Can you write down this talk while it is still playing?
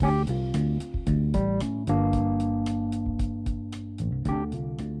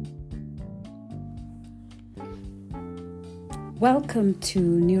Welcome to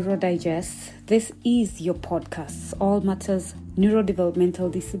NEURODIGEST. This is your podcast, all matters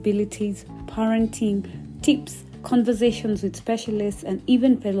neurodevelopmental disabilities, parenting, tips, conversations with specialists, and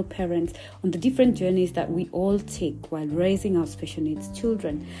even fellow parents on the different journeys that we all take while raising our special needs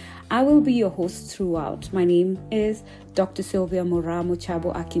children. I will be your host throughout. My name is Dr. Sylvia Moramo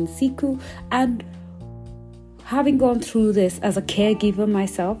Chabo Akinsiku, and having gone through this as a caregiver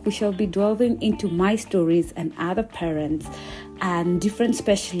myself, we shall be delving into my stories and other parents and different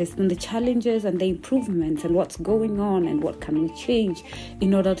specialists and the challenges and the improvements and what's going on and what can we change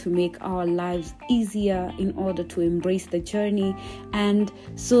in order to make our lives easier, in order to embrace the journey, and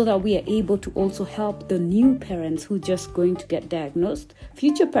so that we are able to also help the new parents who are just going to get diagnosed,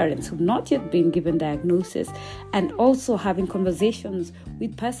 future parents who have not yet been given diagnosis, and also having conversations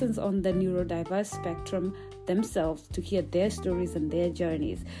with persons on the neurodiverse spectrum themselves to hear their stories and their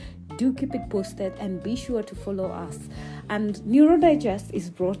journeys. Do keep it posted and be sure to follow us. And NEURODIGEST is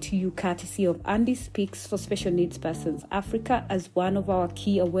brought to you courtesy of Andy Speaks for Special Needs Persons Africa as one of our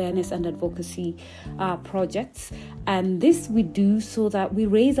key awareness and advocacy projects. And this we do so that we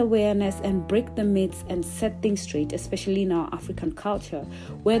raise awareness and break the myths and set things straight, especially in our African culture,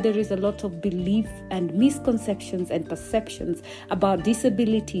 where there is a lot of belief and misconceptions and perceptions about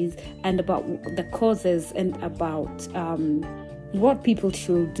disabilities and about the causes and about what people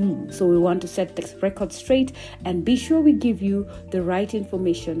should do. So we want to set the record straight and be sure we give you the right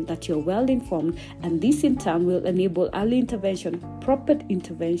information, that you're well informed, and this in turn will enable early intervention, proper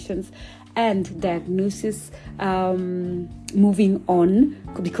interventions, and diagnosis moving on,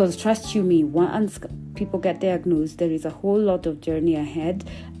 because trust you me, once people get diagnosed, there is a whole lot of journey ahead,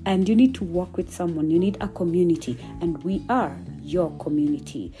 and you need to work with someone. You need a community, and we are your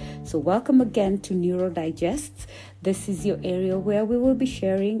community. So welcome again to NEURODIGEST. This is your area where we will be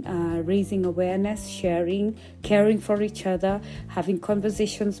sharing, raising awareness, sharing, caring for each other, having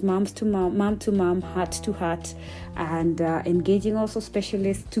conversations, mom to mom, heart to heart, and engaging also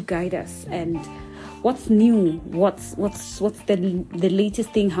specialists to guide us. And what's new, what's the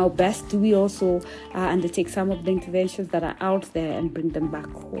latest thing, how best do we also undertake some of the interventions that are out there and bring them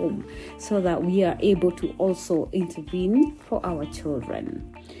back home so that we are able to also intervene for our children.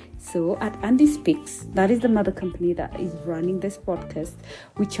 So at Andy Speaks, that is the mother company that is running this podcast,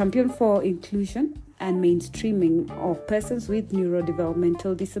 we champion for inclusion and mainstreaming of persons with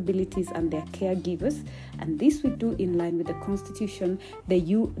neurodevelopmental disabilities and their caregivers. And this we do in line with the Constitution, the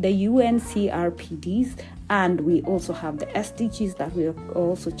UNCRPDs, and we also have the SDGs that we are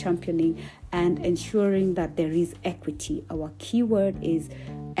also championing and ensuring that there is equity. Our keyword is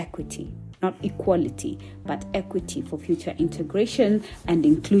equity. Not equality, but equity for future integration and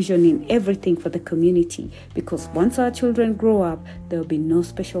inclusion in everything for the community. Because once our children grow up, there will be no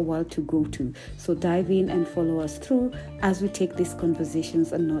special world to go to. So dive in and follow us through as we take these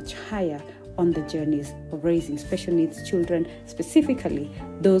conversations a notch higher on the journeys of raising special needs children, specifically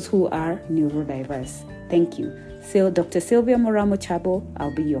those who are neurodiverse. Thank you. So Dr. Sylvia Moramo Chabo,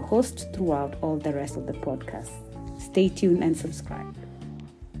 I'll be your host throughout all the rest of the podcast. Stay tuned and subscribe.